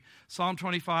Psalm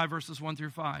 25, verses 1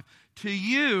 through 5. To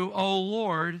you, O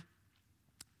Lord,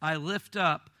 I lift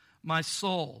up my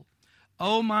soul.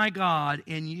 O my God,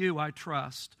 in you I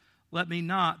trust. Let me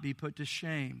not be put to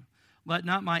shame. Let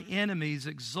not my enemies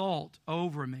exult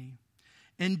over me.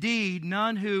 Indeed,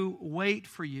 none who wait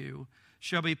for you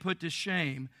shall be put to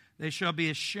shame. They shall be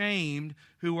ashamed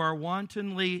who are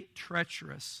wantonly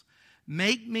treacherous.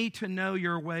 Make me to know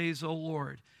your ways, O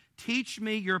Lord. Teach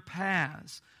me your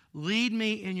paths. Lead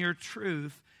me in your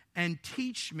truth and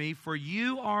teach me, for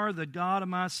you are the God of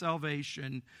my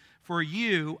salvation. For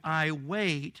you I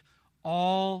wait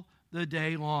all the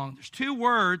day long. There's two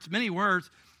words, many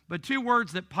words, but two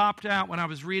words that popped out when I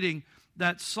was reading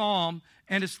that psalm,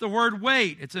 and it's the word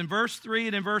wait. It's in verse 3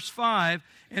 and in verse 5,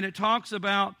 and it talks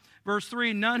about, verse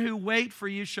 3, none who wait for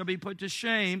you shall be put to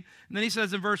shame. And then he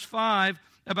says in verse 5,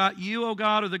 about you, O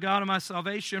God, are the God of my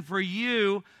salvation. For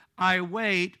you I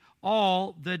wait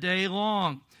all the day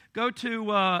long. Go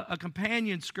to a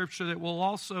companion scripture that we'll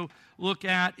also look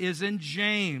at is in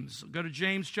James. Go to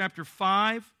James chapter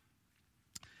 5,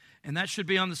 and that should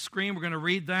be on the screen. We're going to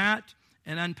read that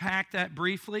and unpack that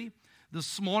briefly.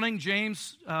 This morning,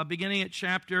 James, beginning at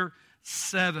chapter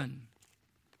 7.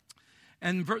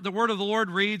 And the word of the Lord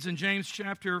reads in James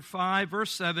chapter 5,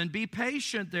 verse 7, be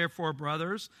patient, therefore,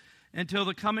 brothers, until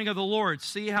the coming of the Lord.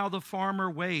 See how the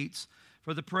farmer waits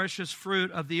for the precious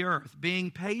fruit of the earth, being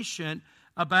patient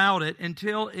about it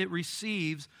until it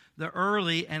receives the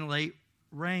early and late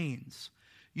rains.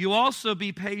 You also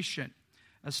be patient.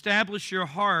 Establish your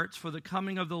hearts, for the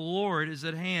coming of the Lord is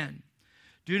at hand.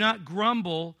 Do not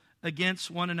grumble against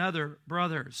one another,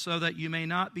 brothers, so that you may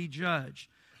not be judged.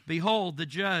 Behold, the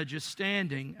judge is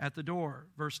standing at the door.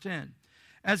 Verse 10.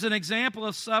 As an example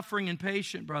of suffering and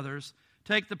patience, brothers,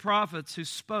 take the prophets who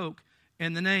spoke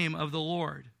in the name of the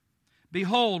Lord.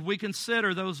 Behold, we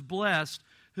consider those blessed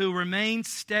who remain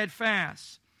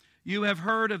steadfast. You have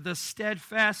heard of the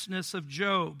steadfastness of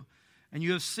Job, and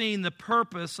you have seen the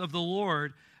purpose of the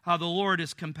Lord, how the Lord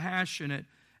is compassionate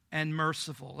and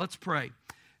merciful. Let's pray.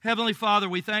 Heavenly Father,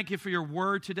 we thank you for your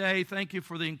word today. Thank you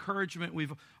for the encouragement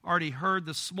we've already heard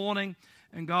this morning.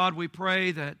 And God, we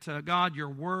pray that, God, your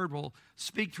word will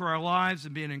speak to our lives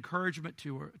and be an encouragement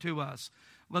to us.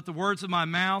 Let the words of my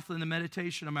mouth and the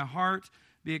meditation of my heart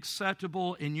be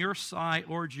acceptable in your sight,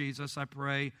 Lord Jesus, I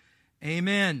pray.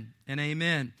 Amen and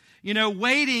amen. You know,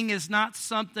 waiting is not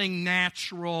something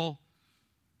natural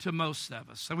to most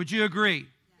of us. So would you agree?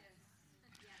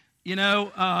 You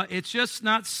know, it's just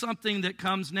not something that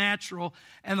comes natural.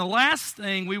 And the last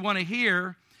thing we want to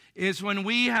hear is when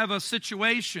we have a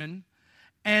situation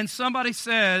and somebody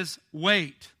says,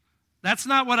 wait. That's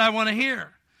not what I want to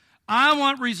hear. I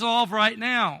want resolve right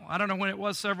now. I don't know when it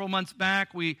was, several months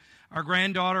back, our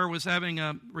granddaughter was having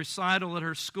a recital at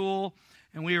her school,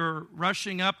 and we were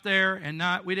rushing up there, and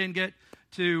we didn't get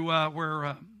to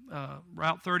where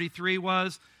Route 33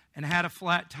 was, and had a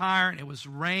flat tire, and it was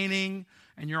raining,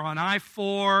 and you're on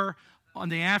I-4 on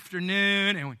the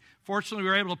afternoon, and fortunately we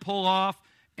were able to pull off.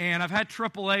 And I've had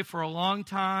AAA for a long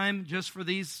time, just for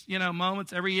these,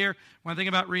 moments every year. When I think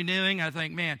about renewing, I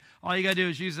think, man, all you got to do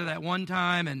is use it that one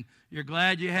time, and you're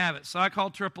glad you have it. So I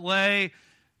called AAA,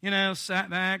 sat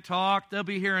back, talked. They'll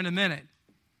be here in a minute.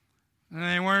 And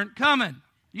they weren't coming.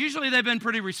 Usually they've been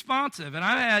pretty responsive. And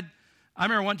I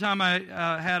remember one time I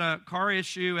had a car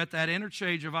issue at that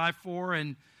interchange of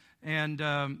I-4 and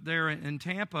there in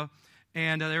Tampa,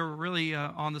 and they were really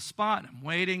on the spot. I'm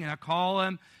waiting, and I call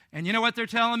them. And you know what they're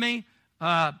telling me?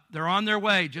 They're on their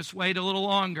way. Just wait a little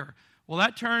longer. Well,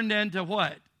 that turned into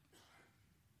what?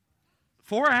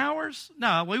 4 hours?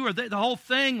 No, the whole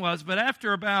thing was, but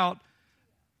after about,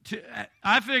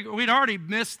 I figured we'd already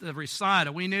missed the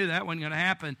recital. We knew that wasn't going to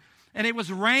happen. And it was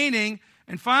raining,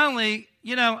 and finally,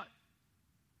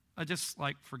 I just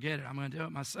forget it. I'm going to do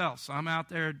it myself. So I'm out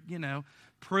there,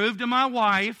 prove to my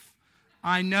wife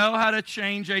I know how to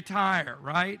change a tire,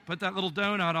 right? Put that little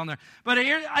donut on there. But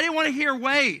I didn't want to hear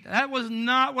wait. That was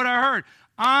not what I heard.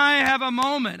 I have a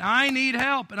moment. I need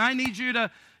help, and I need you to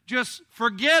just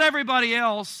forget everybody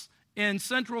else in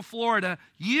Central Florida.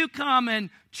 You come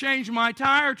and change my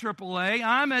tire, AAA.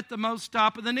 I'm at the most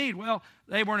top of the need. Well,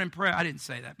 they weren't impressed. I didn't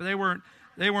say that, but they weren't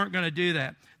going to do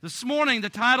that. This morning, the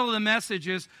title of the message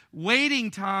is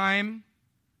Waiting Time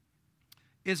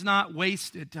is Not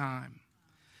Wasted Time.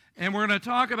 And we're going to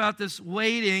talk about this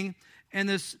waiting and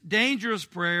this dangerous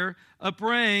prayer of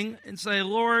praying and say,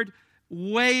 Lord,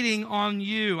 waiting on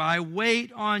you. I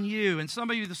wait on you. And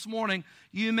some of you this morning,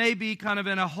 you may be kind of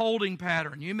in a holding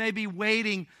pattern. You may be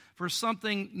waiting for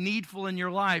something needful in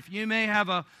your life. You may have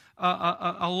a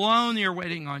a loan you're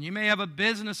waiting on. You may have a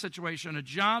business situation, a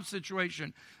job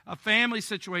situation, a family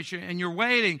situation, and you're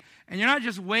waiting. And you're not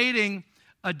just waiting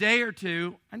a day or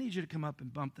two. I need you to come up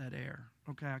and bump that air.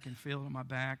 Okay, I can feel it in my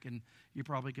back, and you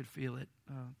probably could feel it.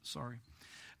 Sorry.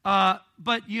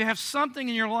 But you have something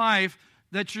in your life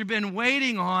that you've been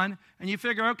waiting on, and you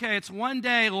figure, okay, it's one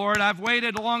day, Lord, I've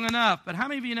waited long enough. But how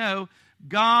many of you know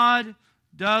God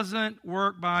doesn't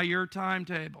work by your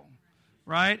timetable,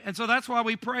 right? And so that's why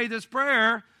we pray this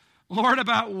prayer, Lord,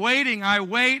 about waiting. I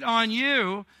wait on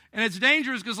you. And it's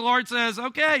dangerous because the Lord says,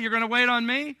 okay, you're going to wait on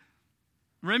me?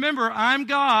 Remember, I'm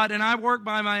God, and I work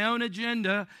by my own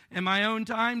agenda and my own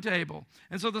timetable.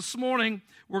 And so this morning,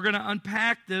 we're going to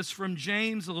unpack this from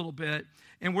James a little bit.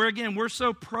 And we're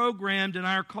so programmed in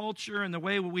our culture and the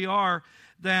way we are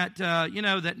that,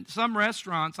 that some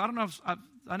restaurants,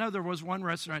 I know there was one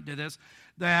restaurant that did this,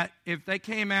 that if they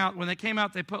came out, when they came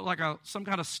out, they put like some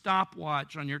kind of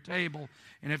stopwatch on your table.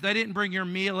 And if they didn't bring your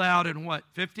meal out in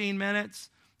 15 minutes,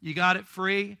 you got it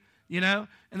free. And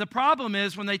the problem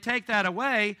is when they take that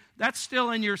away, that's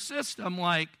still in your system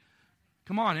like,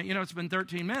 come on, it's been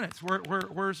 13 minutes.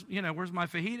 Where's my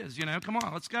fajitas? Come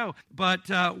on, let's go. But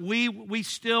we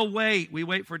still wait. We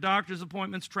wait for doctor's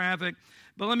appointments, traffic.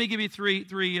 But let me give you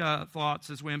three thoughts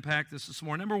as we unpack this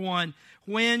morning. Number one,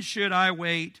 when should I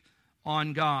wait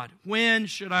on God? When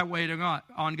should I wait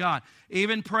on God?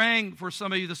 Even praying for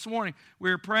some of you this morning,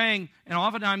 we're praying, and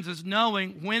oftentimes is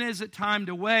knowing when is it time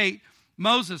to wait.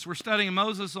 Moses, we're studying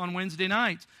Moses on Wednesday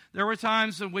nights. There were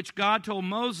times in which God told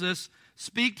Moses,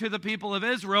 speak to the people of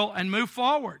Israel and move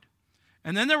forward.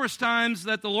 And then there was times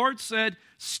that the Lord said,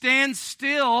 stand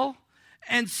still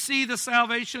and see the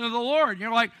salvation of the Lord. And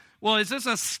you're like, well, is this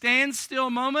a standstill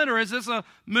moment or is this a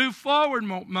move forward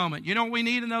moment? You know what we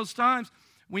need in those times?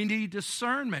 We need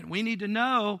discernment. We need to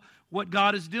know what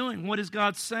God is doing. What is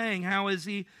God saying? How is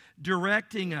He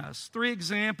directing us? 3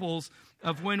 examples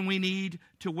of when we need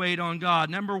to wait on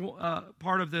God.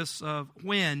 Part of this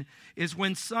when is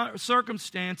when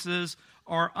circumstances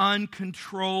are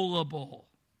uncontrollable.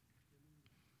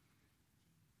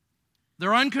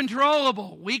 They're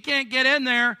uncontrollable. We can't get in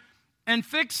there and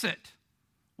fix it.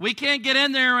 We can't get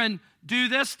in there and do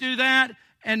this, do that,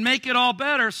 and make it all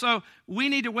better. So we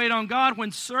need to wait on God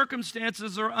when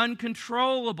circumstances are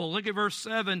uncontrollable. Look at verse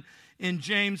 7 in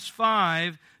James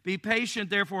 5. Be patient,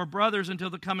 therefore, brothers, until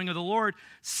the coming of the Lord.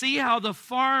 See how the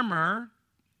farmer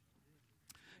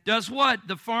does what?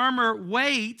 The farmer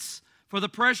waits for the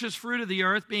precious fruit of the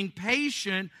earth, being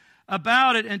patient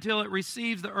about it until it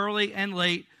receives the early and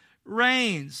late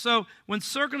rains. So when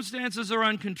circumstances are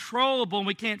uncontrollable and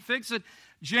we can't fix it,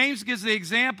 James gives the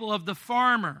example of the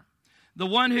farmer, the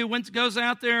one who goes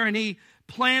out there and he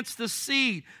plants the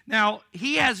seed. Now,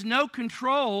 he has no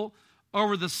control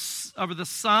over the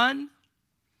sun,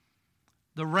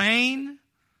 the rain,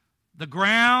 the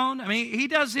ground. I mean, he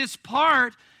does his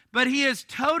part, but he is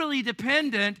totally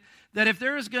dependent that if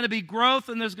there is going to be growth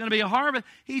and there's going to be a harvest,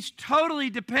 he's totally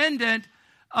dependent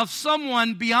of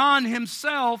someone beyond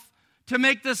himself to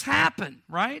make this happen,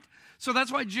 right? So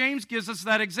that's why James gives us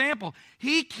that example.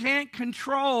 He can't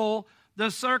control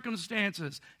the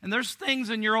circumstances. And there's things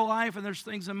in your life and there's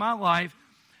things in my life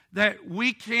that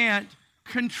we can't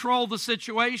control the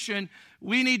situation.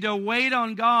 We need to wait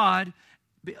on God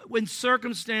when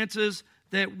circumstances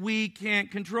that we can't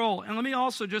control. And let me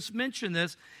also just mention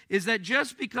this, is that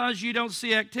just because you don't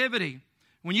see activity,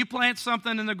 when you plant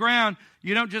something in the ground,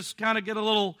 you don't just kind of get a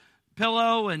little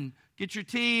pillow and get your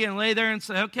tea and lay there and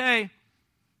say, okay, I'm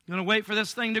going to wait for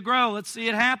this thing to grow. Let's see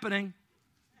it happening,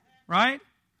 right?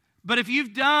 But if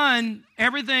you've done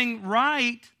everything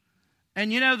right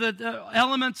and you know that the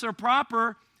elements are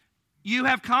proper, you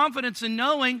have confidence in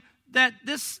knowing that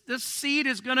this seed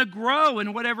is going to grow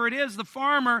and whatever it is. The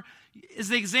farmer is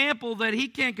the example that he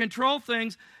can't control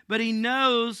things, but he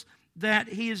knows that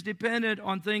he is dependent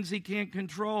on things he can't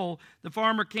control. The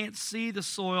farmer can't see the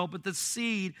soil, but the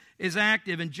seed is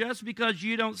active. And just because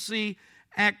you don't see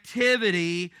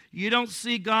activity, you don't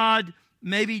see God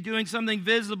maybe doing something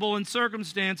visible in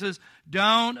circumstances,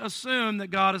 don't assume that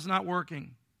God is not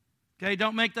working. Okay,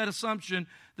 don't make that assumption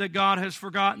that God has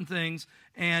forgotten things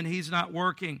and He's not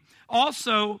working.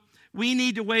 Also, we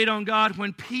need to wait on God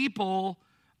when people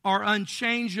are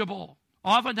unchangeable.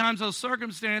 Oftentimes, those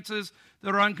circumstances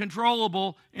that are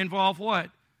uncontrollable involve what?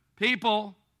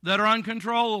 People that are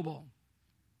uncontrollable.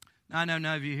 Now, I know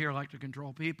none of you here like to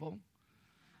control people.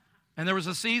 And there was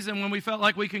a season when we felt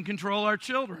like we can control our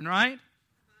children, right?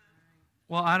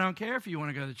 Well, I don't care if you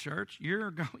want to go to church.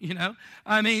 You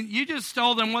just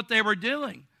told them what they were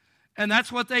doing. And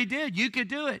that's what they did. You could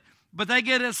do it. But they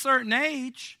get a certain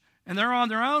age, and they're on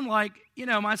their own, like,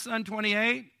 my son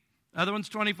 28, other one's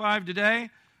 25 today,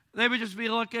 they would just be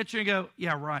look at you and go,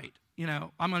 yeah, right.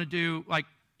 I'm going to do, like,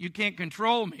 you can't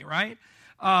control me, right?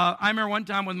 I remember one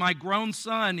time with my grown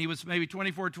son, he was maybe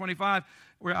 24, 25,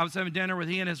 where I was having dinner with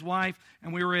he and his wife,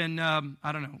 and we were in,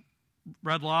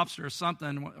 Red Lobster or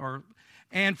something,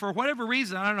 and for whatever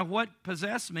reason, I don't know what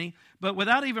possessed me, but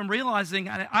without even realizing,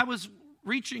 I was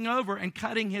reaching over and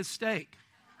cutting his steak.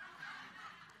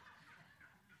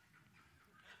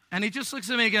 And he just looks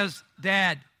at me and goes,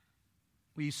 Dad,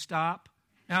 will you stop?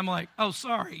 And I'm like, oh,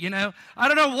 sorry, I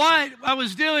don't know what I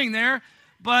was doing there.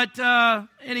 But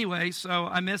anyway, so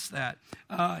I missed that.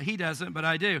 He doesn't, but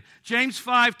I do. James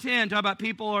 5:10, talk about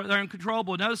people that are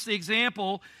uncontrollable. Notice the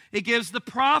example it gives the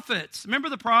prophets. Remember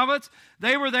the prophets?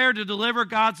 They were there to deliver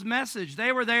God's message.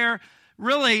 They were there,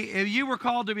 really, if you were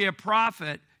called to be a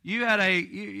prophet, you had a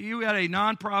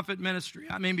nonprofit ministry.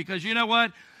 I mean, because you know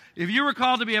what? If you were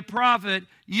called to be a prophet,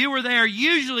 you were there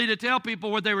usually to tell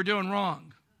people what they were doing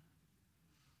wrong.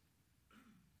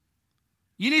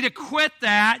 You need to quit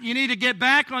that. You need to get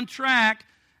back on track.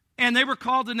 And they were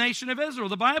called the nation of Israel.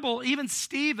 The Bible, even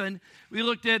Stephen, we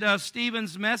looked at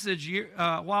Stephen's message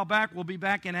a while back. We'll be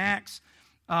back in Acts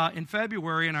in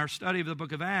February in our study of the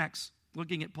book of Acts,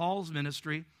 looking at Paul's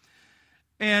ministry.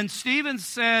 And Stephen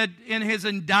said in his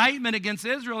indictment against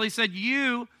Israel, he said,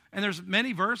 and there's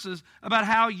many verses about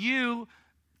how you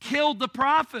killed the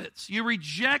prophets. You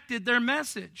rejected their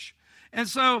message. And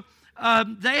so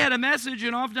they had a message,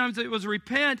 and oftentimes it was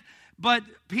repent, but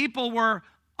people were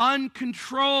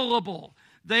uncontrollable.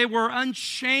 They were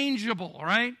unchangeable,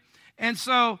 right? And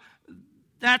so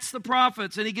that's the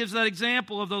prophets, and he gives that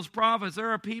example of those prophets.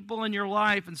 There are people in your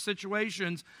life and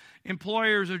situations,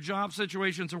 employers or job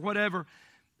situations or whatever,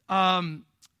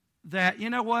 that, you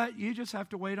know what, you just have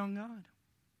to wait on God.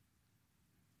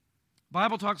 The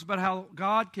Bible talks about how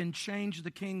God can change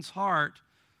the king's heart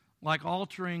like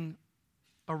altering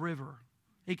a river.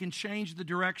 He can change the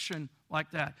direction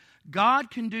like that.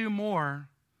 God can do more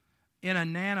in a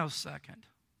nanosecond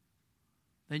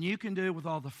than you can do with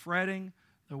all the fretting,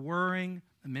 the worrying,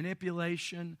 the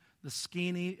manipulation, the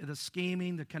scheming,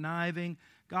 the conniving.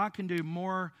 God can do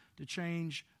more to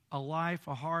change a life,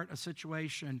 a heart, a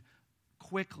situation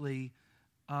quickly.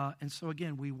 And so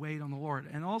again, we wait on the Lord.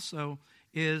 And also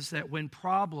is that when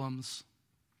problems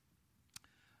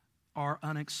are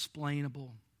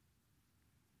unexplainable.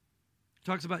 He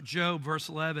talks about Job, verse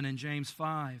 11 in James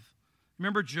 5.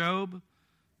 Remember Job?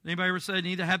 Anybody ever said you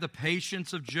need to have the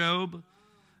patience of Job?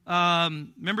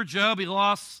 Remember Job? He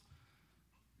lost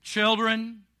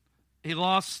children. He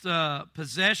lost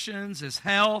possessions, his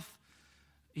health.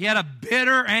 He had a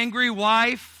bitter, angry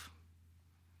wife.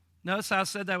 Notice how I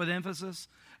said that with emphasis?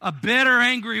 A bitter,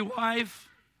 angry wife.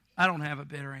 I don't have a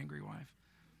bitter, angry wife.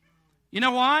 You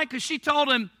know why? Because she told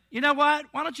him, you know what?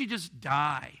 Why don't you just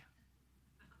die?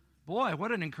 Boy,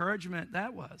 what an encouragement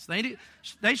that was.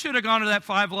 They should have gone to that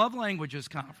 5 love languages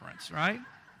conference, right?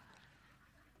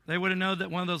 They would have known that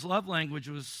one of those love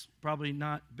languages was probably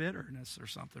not bitterness or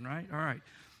something, right? All right.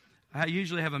 I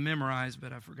usually have them memorized,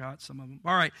 but I forgot some of them.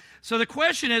 All right. So the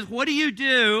question is, what do you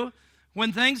do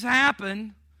when things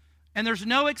happen and there's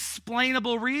no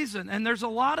explainable reason? And there's a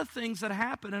lot of things that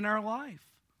happen in our life.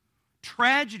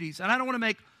 Tragedies. And I don't want to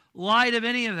make light of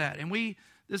any of that. And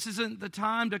this isn't the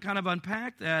time to kind of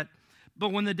unpack that.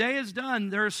 But when the day is done,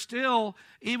 there's still,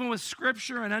 even with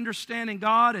Scripture and understanding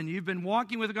God, and you've been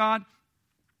walking with God,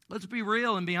 let's be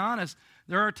real and be honest.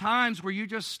 There are times where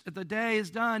the day is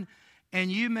done,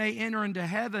 and you may enter into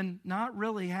heaven not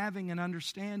really having an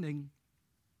understanding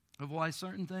of why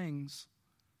certain things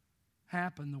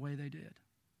happen the way they did.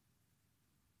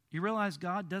 You realize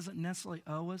God doesn't necessarily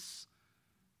owe us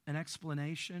an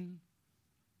explanation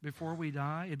before we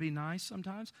die. It'd be nice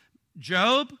sometimes.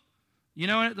 Job, you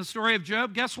know the story of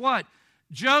Job? Guess what?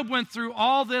 Job went through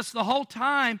all this the whole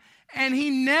time, and he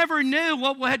never knew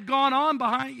what had gone on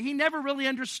behind. He never really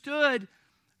understood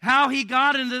how he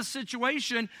got into this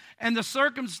situation and the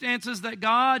circumstances that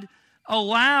God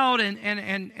allowed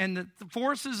and the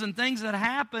forces and things that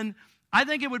happened. I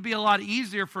think it would be a lot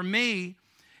easier for me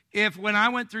if when I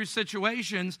went through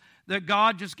situations that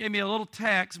God just gave me a little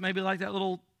text, maybe like that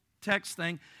little text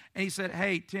thing, and he said,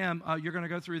 hey, Tim, you're going to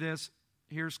go through this.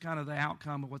 Here's kind of the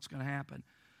outcome of what's going to happen.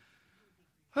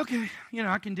 Okay,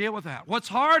 I can deal with that. What's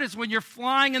hard is when you're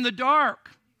flying in the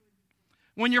dark.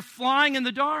 When you're flying in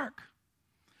the dark.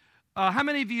 How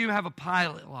many of you have a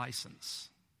pilot license?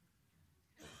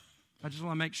 I just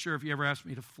want to make sure if you ever ask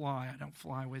me to fly, I don't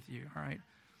fly with you, all right?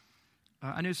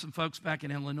 I knew some folks back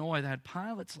in Illinois that had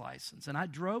pilot's license, and I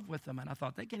drove with them, and I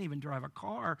thought, they can't even drive a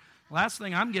car. Last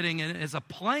thing I'm getting in is a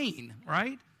plane,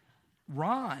 right?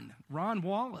 Ron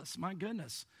Wallace. My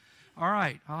goodness. All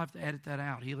right, I'll have to edit that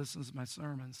out. He listens to my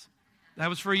sermons. That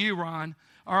was for you, Ron.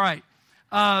 All right.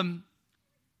 How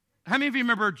many of you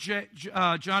remember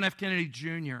John F. Kennedy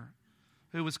Jr.,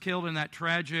 who was killed in that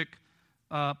tragic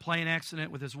plane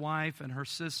accident with his wife and her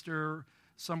sister?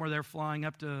 Somewhere they're flying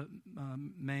up to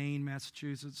Maine,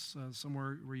 Massachusetts,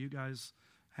 somewhere where you guys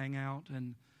hang out,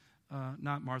 and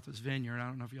not Martha's Vineyard. I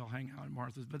don't know if y'all hang out at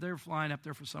Martha's, but they were flying up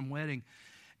there for some wedding.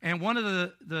 And one of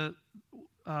the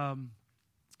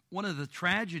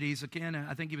tragedies, again,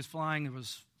 I think he was flying, it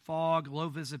was fog, low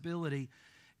visibility.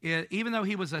 Even though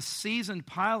he was a seasoned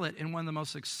pilot in one of the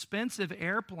most expensive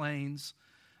airplanes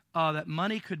that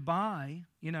money could buy,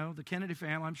 the Kennedy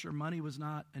family, I'm sure money was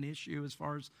not an issue as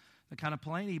far as the kind of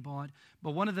plane he bought.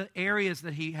 But one of the areas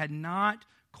that he had not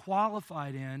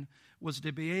qualified in was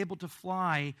to be able to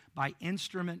fly by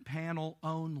instrument panel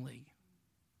only.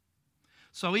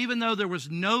 So even though there was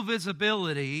no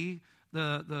visibility,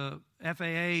 the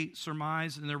FAA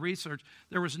surmised in their research,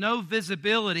 there was no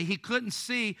visibility. He couldn't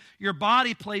see. Your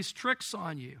body plays tricks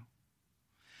on you.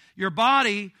 Your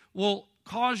body will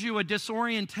cause you a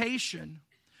disorientation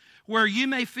where you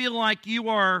may feel like you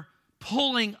are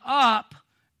pulling up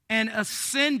and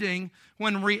ascending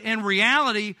when in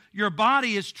reality your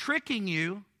body is tricking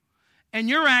you and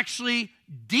you're actually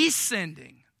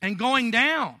descending and going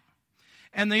down.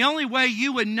 And the only way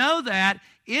you would know that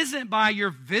isn't by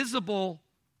your visible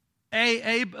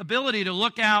ability to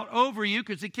look out over you,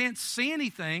 because you can't see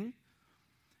anything.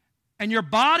 And your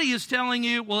body is telling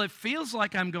you, well, it feels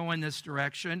like I'm going this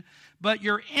direction, but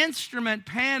your instrument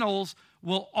panels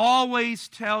will always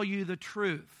tell you the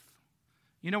truth.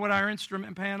 You know what our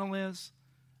instrument panel is?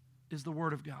 Is the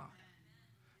Word of God.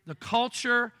 The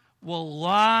culture will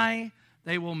lie,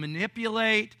 they will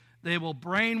manipulate, they will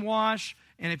brainwash,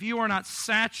 and if you are not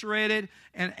saturated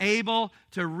and able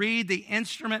to read the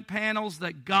instrument panels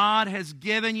that God has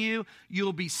given you,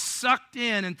 you'll be sucked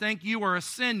in and think you are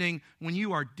ascending when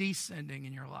you are descending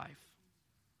in your life.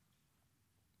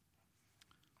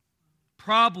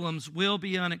 Problems will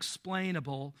be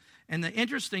unexplainable. And the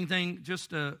interesting thing, just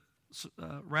to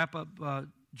wrap up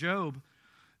Job,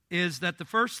 is that the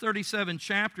first 37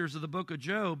 chapters of the book of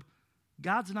Job,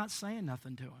 God's not saying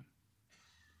nothing to him.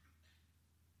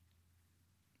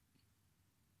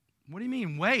 What do you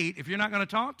mean, wait, if you're not going to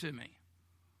talk to me?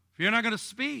 If you're not going to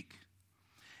speak?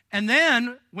 And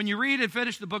then, when you read and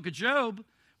finish the book of Job,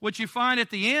 what you find at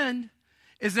the end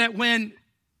is that when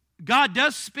God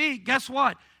does speak, guess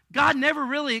what? God never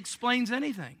really explains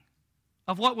anything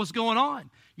of what was going on.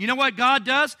 You know what God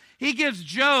does? He gives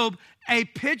Job a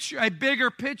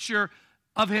bigger picture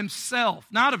of himself.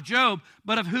 Not of Job,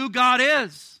 but of who God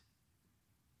is.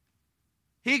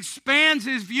 He expands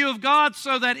his view of God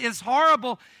so that as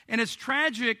horrible and as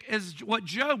tragic as what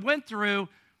Job went through,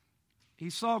 he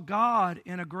saw God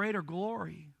in a greater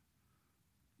glory.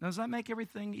 Does that make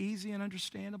everything easy and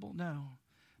understandable? No.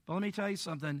 But let me tell you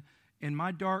something. In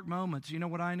my dark moments, you know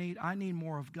what I need? I need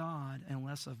more of God and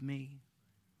less of me.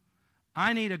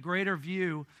 I need a greater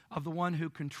view of the one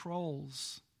who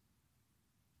controls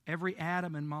every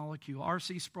atom and molecule.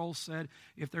 R.C. Sproul said,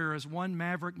 if there is one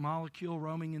maverick molecule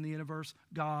roaming in the universe,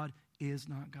 God is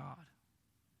not God.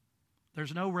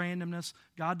 There's no randomness.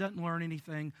 God doesn't learn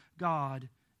anything. God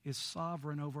is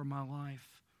sovereign over my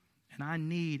life. And I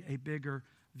need a bigger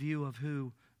view of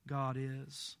who God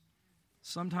is.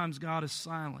 Sometimes God is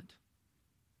silent.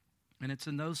 And it's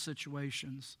in those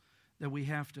situations that we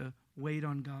have to wait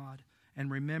on God and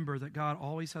remember that God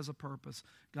always has a purpose.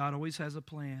 God always has a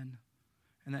plan.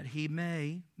 And that He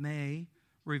may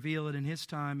reveal it in His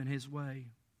time and His way.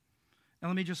 And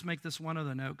let me just make this one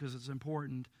other note because it's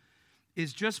important.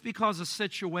 Is just because a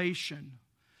situation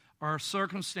or a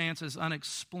circumstance is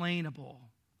unexplainable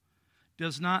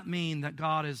does not mean that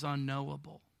God is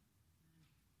unknowable.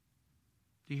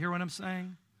 Do you hear what I'm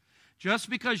saying? Just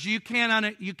because you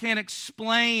can't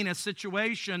explain a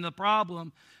situation, the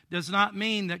problem, does not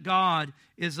mean that God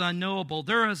is unknowable.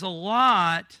 There is a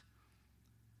lot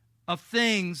of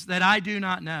things that I do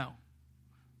not know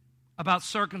about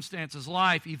circumstances,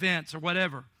 life, events, or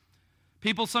whatever.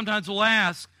 People sometimes will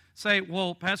say,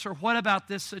 well, Pastor, what about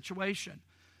this situation?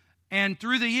 And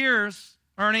through the years,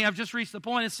 Ernie, I've just reached the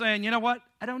point of saying, you know what?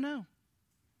 I don't know.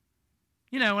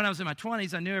 You know, when I was in my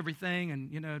 20s, I knew everything,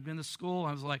 and, I'd been to school.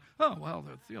 I was like, oh, well,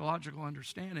 the theological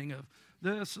understanding of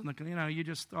this, and, you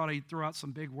just thought he threw out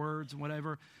some big words and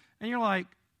whatever. And you're like,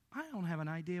 I don't have an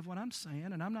idea of what I'm saying,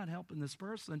 and I'm not helping this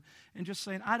person, and just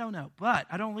saying, I don't know. But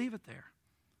I don't leave it there.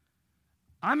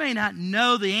 I may not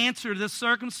know the answer to this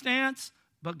circumstance,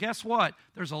 but guess what?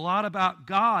 There's a lot about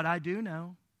God I do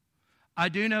know. I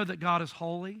do know that God is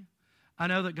holy. I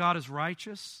know that God is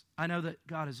righteous. I know that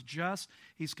God is just.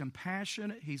 He's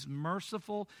compassionate. He's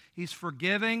merciful. He's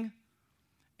forgiving.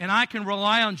 And I can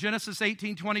rely on Genesis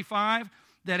 18:25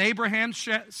 that Abraham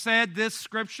said this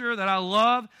scripture that I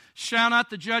love, shall not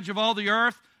the judge of all the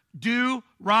earth do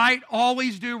right,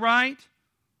 always do right?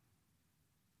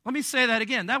 Let me say that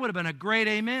again. That would have been a great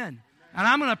amen. And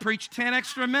I'm going to preach 10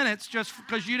 extra minutes just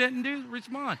because you didn't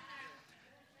respond.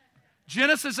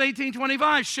 Genesis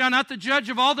 18:25, shall not the judge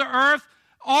of all the earth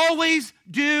always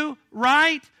do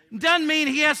right? Doesn't mean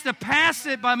he has to pass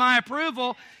it by my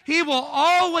approval. He will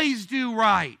always do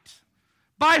right.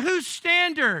 By whose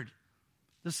standard?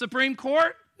 The Supreme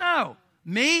Court? No.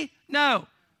 Me? No.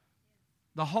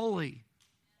 The holy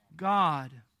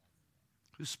God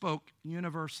who spoke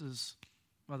universes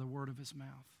by the word of his mouth,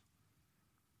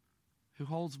 who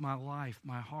holds my life,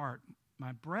 my heart,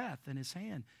 my breath in his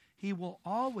hand. He will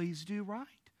always do right.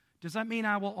 Does that mean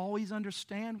I will always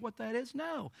understand what that is?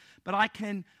 No. But I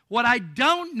can, what I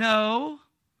don't know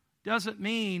doesn't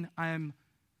mean I'm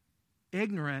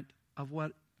ignorant of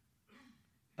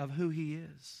who he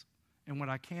is and what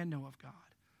I can know of God.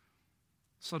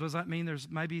 So does that mean there's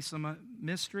maybe some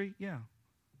mystery? Yeah.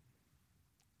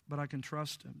 But I can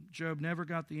trust him. Job never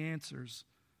got the answers,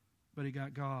 but he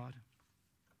got God.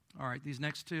 All right, these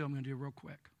next two I'm going to do real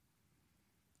quick.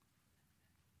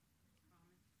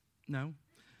 No.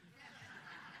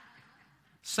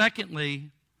 Secondly,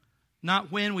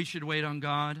 not when we should wait on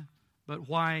God, but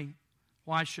why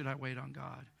should I wait on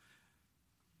God?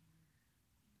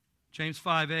 James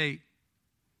 5:8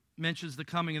 mentions the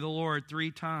coming of the Lord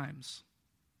 3 times.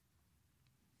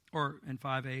 Or in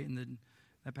 5:8, and then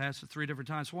that passage 3 different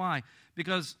times. Why?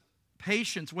 Because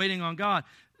patience, waiting on God.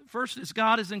 First is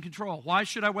God is in control. Why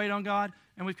should I wait on God?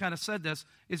 And we've kind of said this,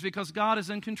 is because God is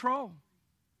in control.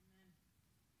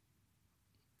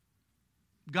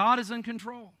 God is in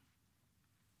control.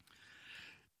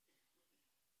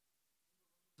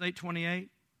 8:28,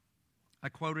 I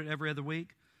quote it every other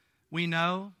week. We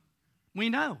know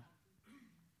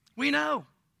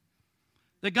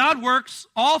that God works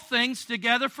all things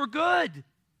together for good.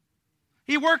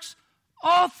 He works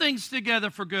all things together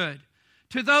for good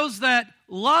to those that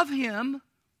love him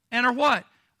and are what?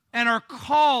 And are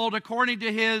called according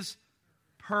to his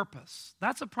purpose.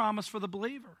 That's a promise for the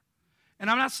believer. And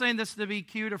I'm not saying this to be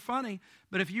cute or funny,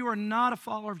 but if you are not a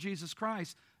follower of Jesus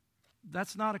Christ,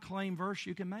 that's not a claim verse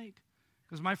you can make.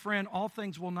 Because, my friend, all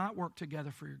things will not work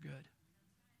together for your good.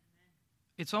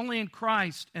 It's only in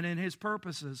Christ and in his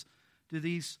purposes do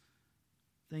these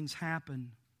things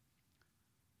happen.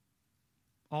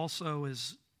 Also,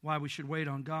 is why we should wait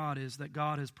on God is that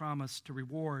God has promised to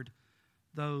reward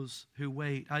those who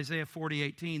wait. Isaiah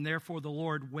 40:18, therefore the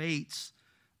Lord waits.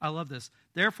 I love this.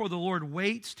 Therefore the Lord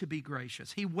waits to be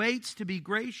gracious. He waits to be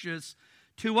gracious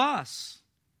to us.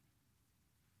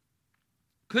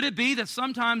 Could it be that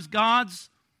sometimes God's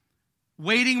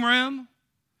waiting room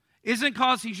isn't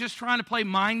because he's just trying to play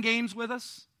mind games with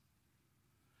us,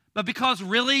 but because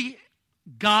really,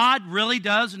 God really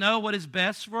does know what is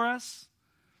best for us?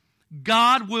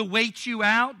 God will wait you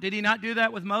out. Did he not do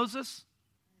that with Moses?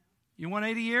 You want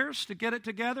 80 years to get it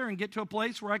together and get to a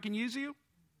place where I can use you?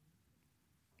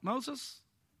 Moses,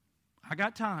 I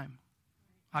got time.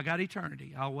 I got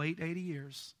eternity. I'll wait 80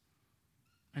 years.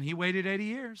 And he waited 80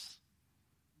 years.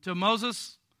 Till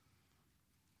Moses,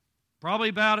 probably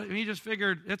about it, he just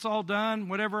figured, it's all done.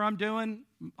 Whatever I'm doing,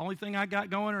 only thing I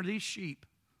got going are these sheep.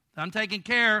 I'm taking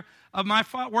care of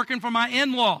working for my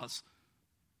in-laws.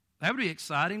 That would be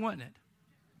exciting, wouldn't it?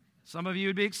 Some of you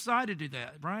would be excited to do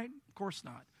that, right? Of course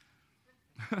not.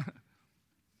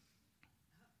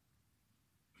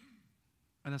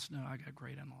 And that's, no, I got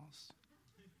great in-laws.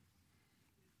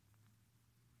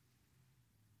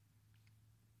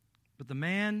 But the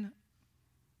man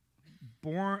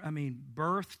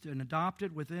birthed and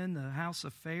adopted within the house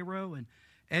of Pharaoh and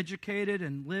educated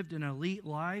and lived an elite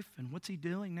life. And what's he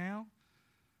doing now?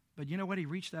 But you know what? He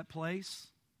reached that place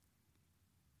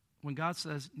when God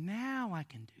says, now I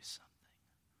can do something.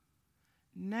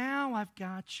 Now I've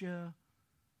got you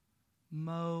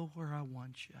mow where I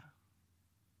want you.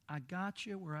 I got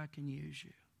you where I can use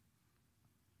you.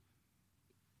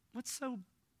 What's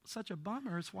such a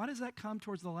bummer is why does that come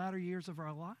towards the latter years of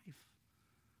our life?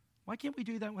 Why can't we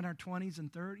do that when our 20s and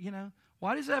 30s,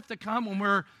 Why does it have to come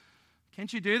when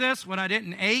can't you do this? When I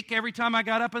didn't ache every time I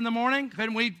got up in the morning?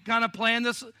 Couldn't we kind of plan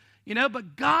this?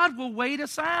 But God will wait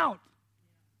us out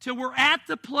till we're at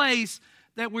the place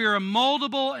that we are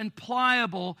moldable and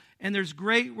pliable, and there's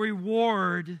great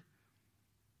reward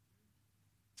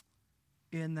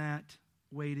in that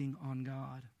waiting on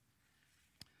God.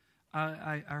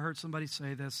 I heard somebody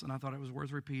say this, and I thought it was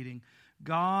worth repeating.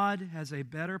 God has a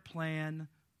better plan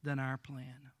than our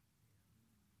plan.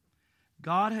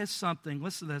 God has something,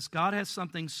 listen to this, God has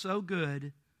something so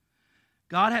good.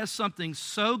 God has something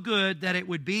so good that it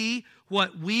would be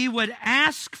what we would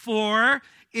ask for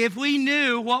if we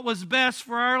knew what was best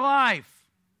for our life.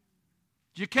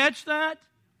 Did you catch that?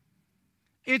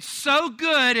 It's so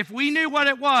good, if we knew what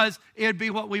it was, it would be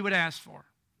what we would ask for.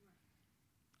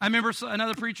 I remember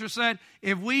another preacher said,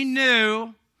 if we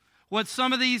knew what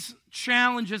some of these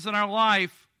challenges in our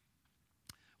life,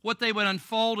 what they would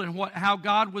unfold and how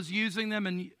God was using them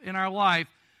in our life,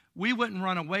 we wouldn't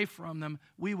run away from them,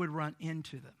 we would run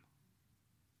into them.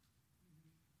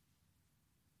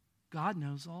 God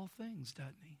knows all things,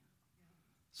 doesn't He?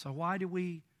 So why do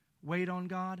we wait on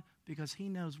God? Because He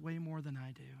knows way more than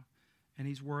I do. And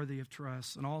He's worthy of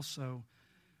trust. And also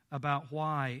about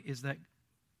why is that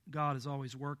God is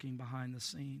always working behind the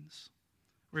scenes.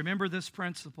 Remember this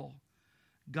principle.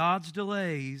 God's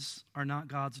delays are not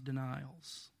God's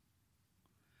denials.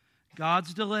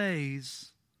 God's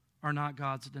delays are not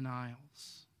God's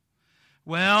denials.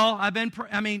 Well, I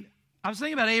was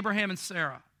thinking about Abraham and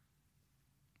Sarah.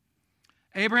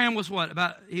 Abraham was what?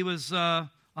 He was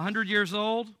 100 years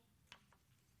old.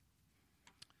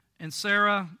 And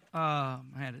Sarah, I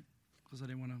had it because I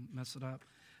didn't want to mess it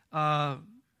up.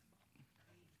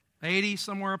 80,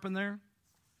 somewhere up in there.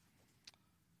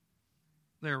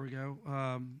 There we go.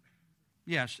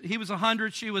 He was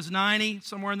 100, she was 90,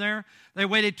 somewhere in there. They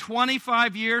waited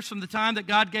 25 years from the time that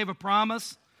God gave a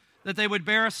promise that they would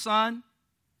bear a son.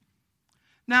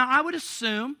 Now, I would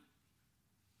assume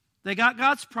they got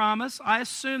God's promise. I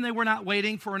assume they were not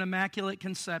waiting for an immaculate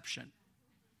conception.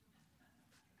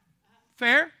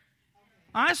 Fair?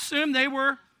 I assume they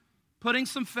were putting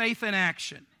some faith in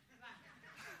action.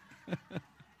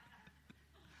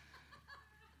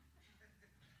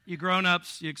 You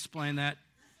grown-ups, you explain that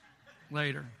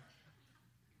later.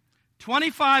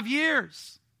 25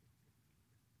 years.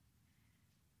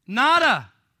 Nada.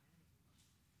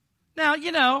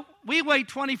 Now, we wait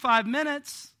 25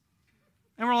 minutes,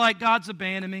 and we're like, God's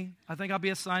abandoned me. I think I'll be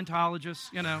a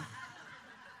Scientologist,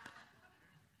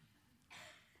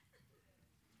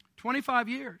 25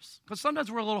 years. Because sometimes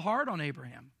we're a little hard on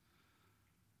Abraham.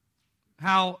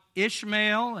 How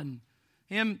Ishmael and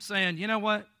him saying, you know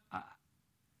what?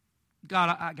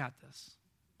 God, I got this.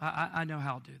 I know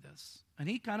how to do this. And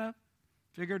he kind of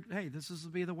figured, hey, this is to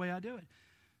be the way I do it.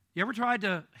 You ever tried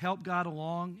to help God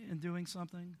along in doing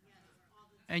something?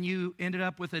 And you ended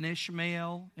up with an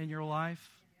Ishmael in your life?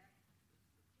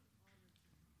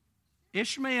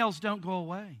 Ishmaels don't go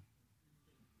away.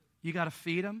 You got to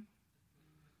feed them.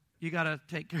 You got to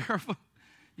take care of them.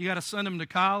 You got to send them to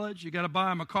college. You got to buy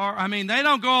them a car. They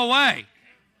don't go away.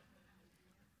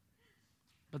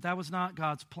 But that was not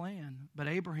God's plan. But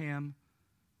Abraham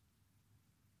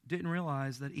didn't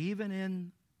realize that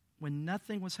even when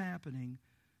nothing was happening,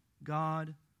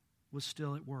 God was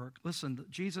still at work. Listen,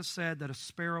 Jesus said that a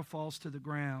sparrow falls to the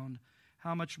ground.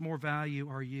 How much more value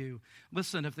are you?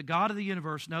 Listen, if the God of the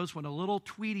universe knows when a little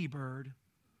Tweety bird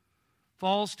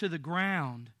falls to the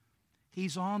ground,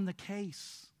 He's on the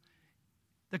case.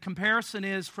 The comparison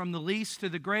is from the least to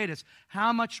the greatest.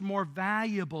 How much more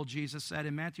valuable, Jesus said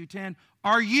in Matthew 10,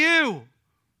 are you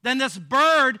than this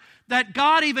bird that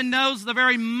God even knows the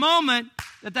very moment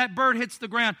that bird hits the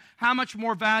ground? How much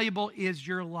more valuable is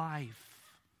your life?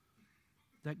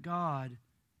 That God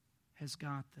has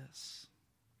got this.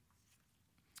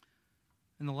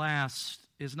 And the last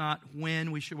is not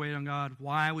when we should wait on God,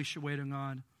 why we should wait on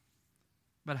God,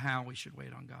 but how we should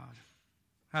wait on God.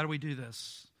 How do we do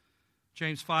this?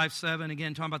 James 5:7,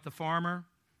 again, talking about the farmer.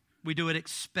 We do it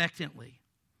expectantly.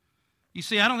 You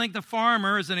see, I don't think the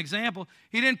farmer, as an example,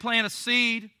 he didn't plant a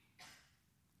seed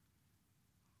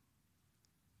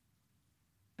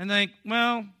and think,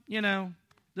 well,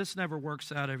 this never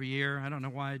works out every year. I don't know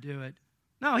why I do it.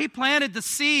 No, he planted the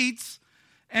seeds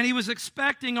and he was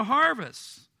expecting a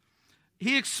harvest.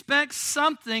 He expects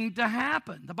something to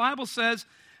happen. The Bible says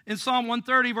in Psalm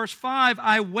 130, verse 5,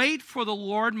 I wait for the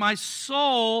Lord, my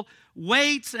soul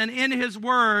waits, and in His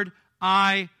word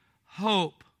I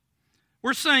hope.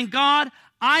 We're saying, God,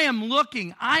 I am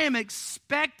looking, I am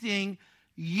expecting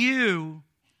you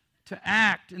to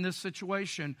act in this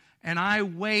situation, and I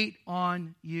wait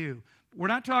on you. We're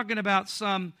not talking about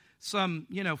some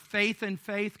faith in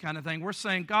faith kind of thing. We're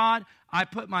saying, God, I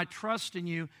put my trust in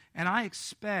you, and I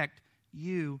expect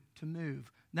you to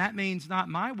move. That means not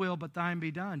my will, but thine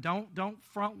be done. Don't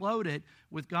front load it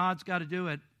with God's got to do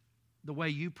it the way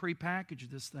you prepackage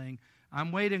this thing.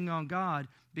 I'm waiting on God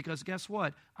because guess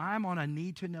what? I'm on a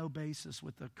need-to-know basis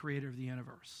with the creator of the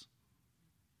universe.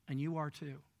 And you are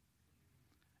too.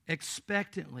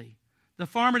 Expectantly. The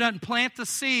farmer doesn't plant the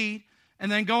seed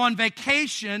and then go on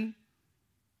vacation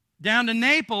down to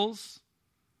Naples,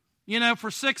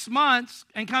 for 6 months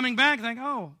and coming back and think,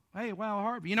 oh, hey, wow,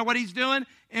 harvest. You know what he's doing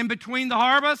in between the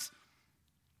harvest?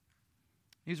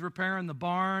 He's repairing the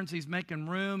barns. He's making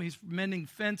room. He's mending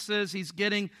fences. He's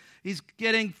getting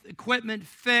equipment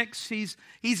fixed. He's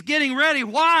getting ready.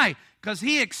 Why? Because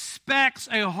he expects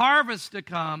a harvest to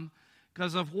come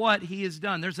because of what he has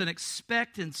done. There's an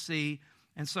expectancy.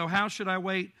 And so how should I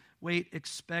wait? Wait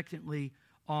expectantly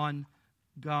on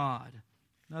God.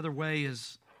 Another way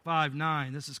is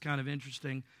 5:9. This is kind of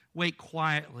interesting. Wait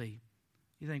quietly.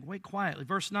 You think, wait quietly.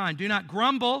 Verse 9, do not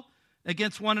grumble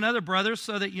against one another, brothers,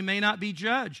 so that you may not be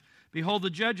judged. Behold, the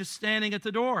judge is standing at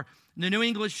the door. And the New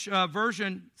English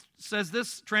version says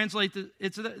this, translates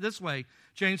it this way,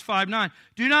 James 5:9.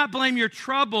 Do not blame your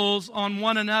troubles on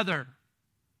one another.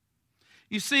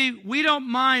 You see, we don't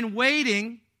mind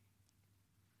waiting,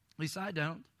 at least I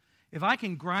don't, if I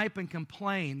can gripe and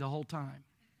complain the whole time.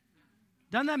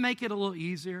 Doesn't that make it a little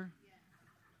easier?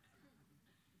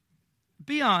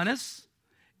 Be honest.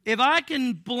 If I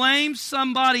can blame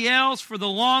somebody else for the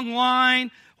long line,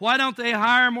 why don't they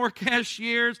hire more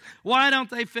cashiers? Why don't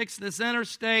they fix this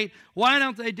interstate? Why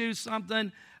don't they do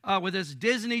something with this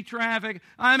Disney traffic?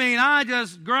 I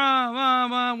just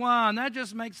and that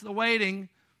just makes the waiting,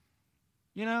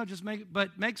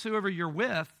 makes whoever you're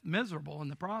with miserable in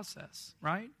the process,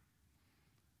 right?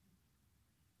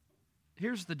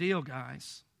 Here's the deal,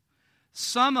 guys.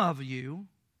 Some of you,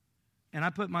 and I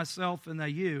put myself in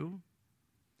the you,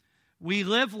 we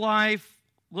live life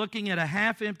looking at a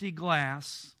half-empty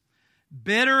glass,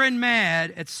 bitter and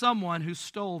mad at someone who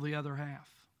stole the other half.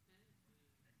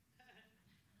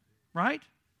 Right?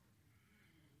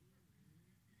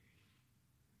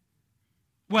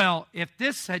 Well, if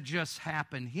this had just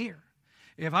happened here,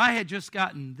 if I had just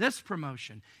gotten this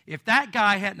promotion, if that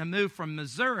guy hadn't moved from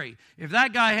Missouri, if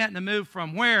that guy hadn't moved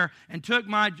from where and took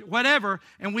my whatever,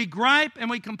 and we gripe and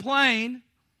we complain,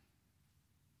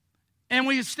 and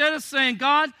we instead of saying,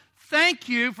 God, thank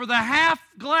you for the half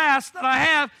glass that I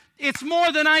have, it's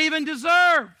more than I even deserve.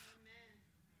 Amen.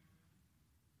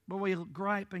 But we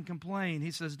gripe and complain.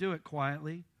 He says, do it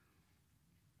quietly.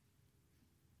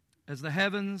 As the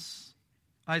heavens,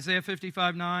 Isaiah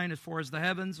 55:9, as far as the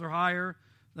heavens are higher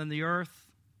than the earth,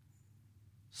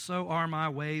 so are my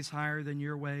ways higher than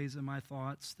your ways, and my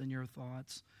thoughts than your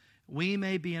thoughts. We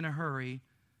may be in a hurry,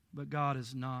 but God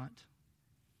is not.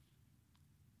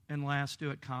 And last,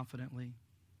 do it confidently.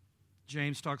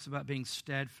 James talks about being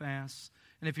steadfast.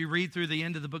 And if you read through the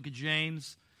end of the book of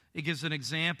James, it gives an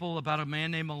example about a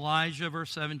man named Elijah,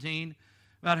 verse 17,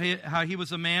 about how he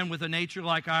was a man with a nature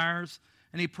like ours,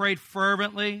 and he prayed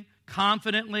fervently,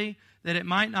 confidently, that it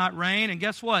might not rain. And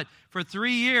guess what? For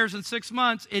 3 years and 6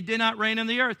 months, it did not rain on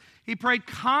the earth. He prayed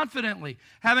confidently,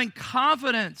 having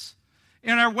confidence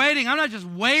in our waiting. I'm not just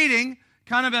waiting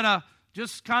kind of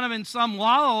in some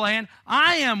la la land.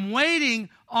 I am waiting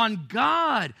on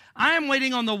God. I am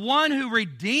waiting on the one who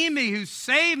redeemed me, who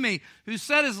saved me, who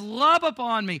set his love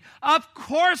upon me. Of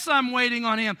course I'm waiting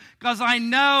on him because I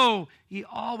know he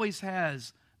always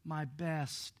has my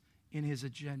best in his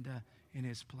agenda, in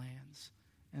his plans.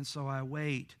 And so I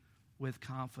wait with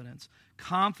confidence.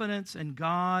 Confidence in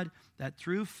God that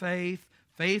through faith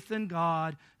in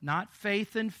God, not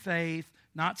faith in faith,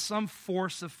 not some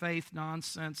force of faith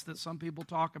nonsense that some people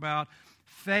talk about.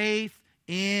 Faith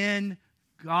in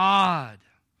God.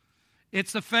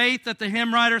 It's the faith that the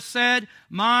hymn writer said,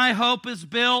 my hope is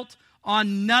built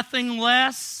on nothing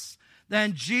less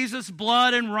than Jesus'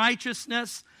 blood and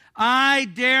righteousness. I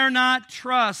dare not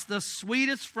trust the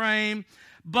sweetest frame,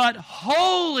 but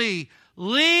wholly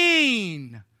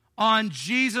lean on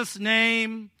Jesus'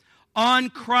 name. On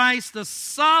Christ, the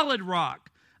solid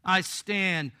rock, I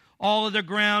stand. All other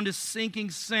ground is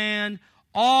sinking sand.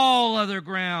 All other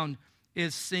ground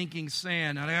is sinking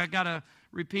sand. And I got to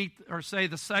repeat or say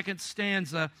the second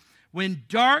stanza. When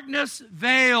darkness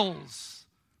veils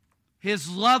his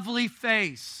lovely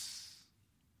face,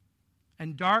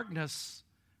 and darkness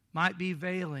might be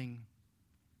veiling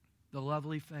the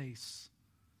lovely face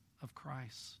of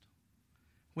Christ.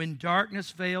 When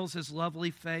darkness veils his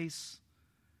lovely face,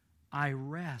 I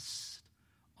rest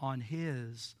on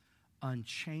his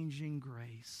unchanging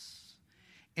grace.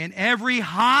 In every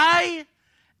high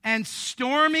and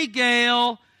stormy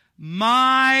gale,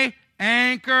 my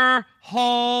anchor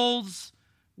holds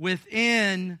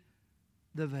within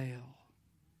the veil.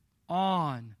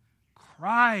 On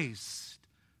Christ,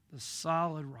 the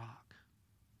solid rock,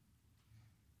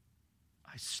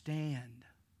 I stand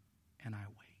and I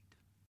wait.